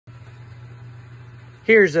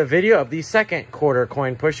Here's a video of the second quarter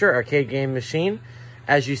coin pusher arcade game machine.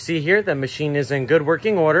 As you see here, the machine is in good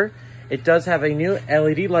working order. It does have a new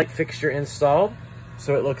LED light fixture installed,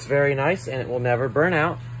 so it looks very nice and it will never burn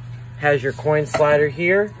out. Has your coin slider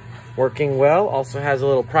here, working well. Also has a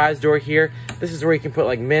little prize door here. This is where you can put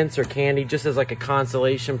like mints or candy just as like a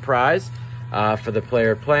consolation prize for the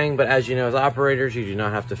player playing. But as you know, as operators, you do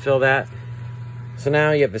not have to fill that. So now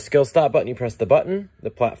you have the skill stop button. You press the button, the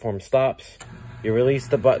platform stops. You release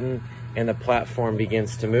the button and the platform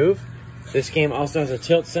begins to move. This game also has a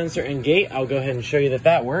tilt sensor and gate. I'll go ahead and show you that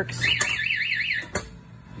that works.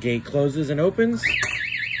 Gate closes and opens.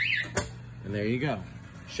 And there you go.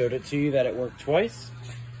 Showed it to you that it worked twice.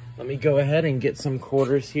 Let me go ahead and get some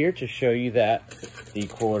quarters here to show you that the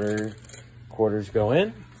quarters go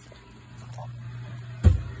in.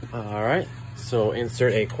 All right, so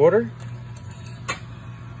insert a quarter.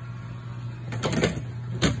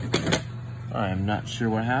 I'm not sure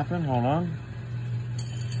what happened. Hold on.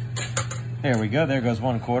 There we go. There goes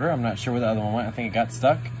one quarter. I'm not sure where the other one went. I think it got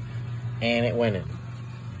stuck and it went in.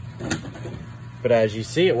 But as you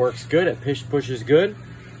see, it works good. It pushes good.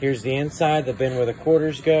 Here's the inside, the bin where the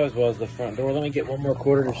quarters go, as well as the front door. Let me get one more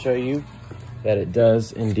quarter to show you that it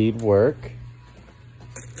does indeed work.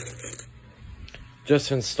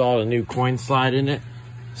 Just installed a new coin slide in it,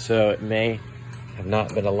 so it may have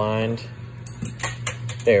not been aligned.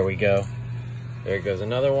 There we go. There goes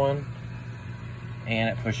another one, and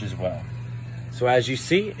it pushes well. So as you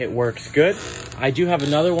see, it works good. I do have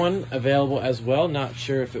another one available as well. Not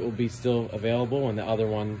sure if it will be still available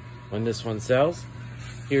when this one sells.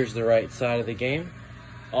 Here's the right side of the game.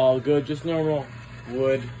 All good, just normal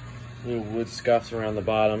wood, little wood scuffs around the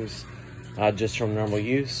bottoms, just from normal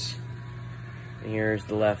use. And here's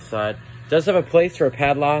the left side. It does have a place for a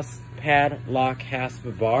padlock hasp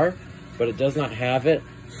bar, but it does not have it.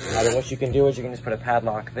 But what you can do is you can just put a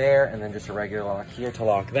padlock there and then just a regular lock here to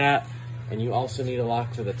lock that. And you also need a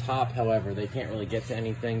lock to the top. However, they can't really get to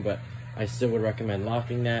anything, but I still would recommend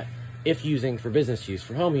locking that. If using for business use.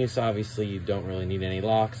 For home use, obviously, you don't really need any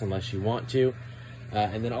locks unless you want to.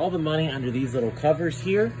 And then all the money under these little covers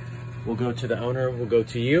here will go to the owner, will go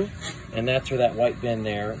to you. And that's where that white bin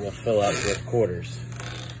there will fill up with quarters.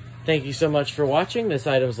 Thank you so much for watching. This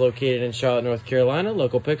item is located in Charlotte, North Carolina.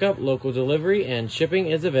 Local pickup, local delivery, and shipping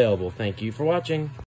is available. Thank you for watching.